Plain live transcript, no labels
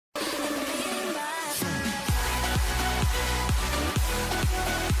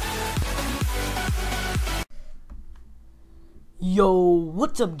Yo,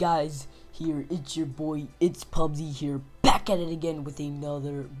 what's up guys? Here, it's your boy, it's Pubsy here, back at it again with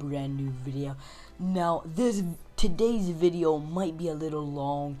another brand new video. Now, today's video might be a little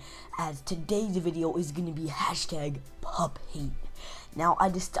long, as today's video is gonna be hashtag pup hate. Now, I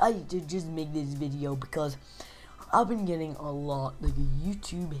decided to just make this video because I've been getting a lot of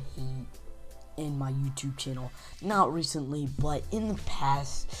YouTube hate in my YouTube channel. Not recently, but in the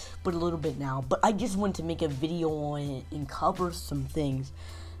past, but a little bit now. But I just wanted to make a video on it and cover some things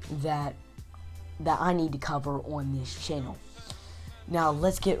that I need to cover on this channel. Now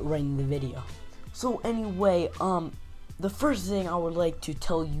let's get right into the video. So anyway, the first thing I would like to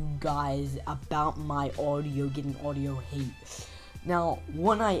tell you guys about my audio, getting audio hate. Now,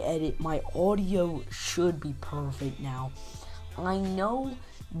 when I edit, my audio should be perfect now. I know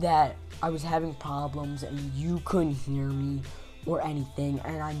that I was having problems and you couldn't hear me or anything,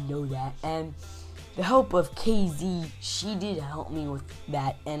 and I know that, and the help of KZ, she did help me with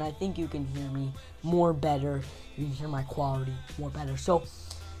that, and I think you can hear me more better, you can hear my quality more better. So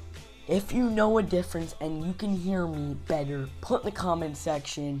if you know a difference and you can hear me better, put in the comment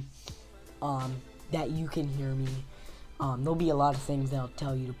section that you can hear me. There'll be a lot of things that I'll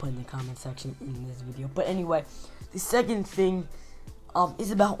tell you to put in the comment section in this video. But anyway, the second thing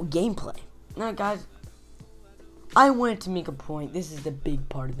is about gameplay. Now guys, I wanted to make a point, this is the big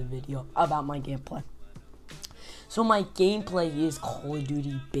part of the video, about my gameplay. So my gameplay is Call of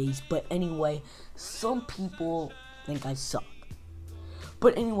Duty based, but anyway, some people think I suck.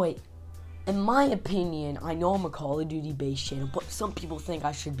 But anyway, in my opinion, I know I'm a Call of Duty based channel, but some people think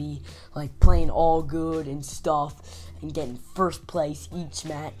I should be like playing all good and stuff and getting first place each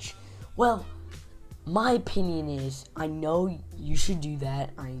match. Well, my opinion is, I know you should do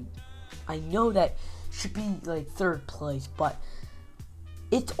that. I know that should be like third place, but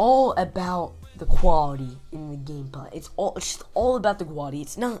it's all about the quality in the gameplay. It's just all about the quality.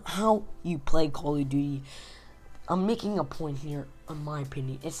 It's not how you play Call of Duty. I'm making a point here, in my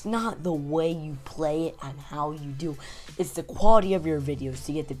opinion. It's not the way you play it and how you do. It's the quality of your videos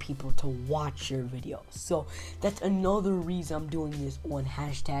to get the people to watch your videos. So that's another reason I'm doing this on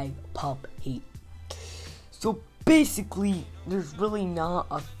hashtag pup hate. So basically, there's really not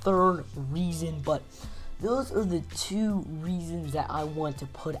a third reason, but those are the two reasons that I want to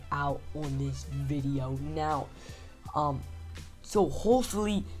put out on this video. Now, so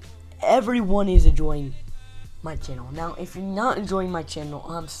hopefully everyone is enjoying my channel. Now, if you're not enjoying my channel,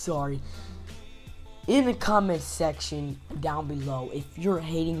 I'm sorry. In the comment section down below, if you're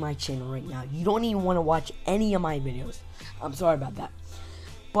hating my channel right now, you don't even want to watch any of my videos. I'm sorry about that.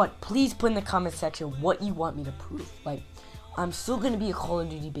 But please put in the comment section what you want me to prove. Like, I'm still going to be a Call of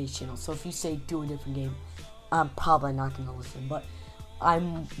Duty based channel, so if you say do a different game, I'm probably not going to listen. But I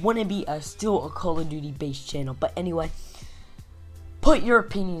want to be still a Call of Duty based channel. But anyway, put your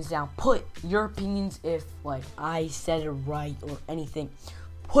opinions down. Put your opinions if like I said it right or anything.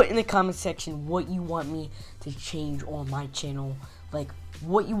 Put in the comment section what you want me to change on my channel. Like,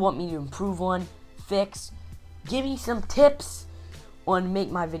 what you want me to improve on, fix. Give me some tips on make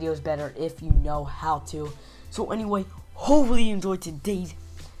my videos better if you know how to. So anyway, hopefully you enjoyed today's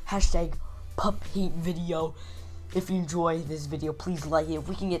hashtag pup hate video. If you enjoy this video, please like it. If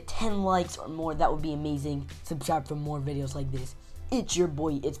we can get 10 likes or more, that would be amazing. Subscribe for more videos like this. It's your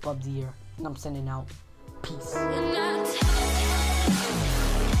boy, it's Pubsy here, and I'm sending out. Peace.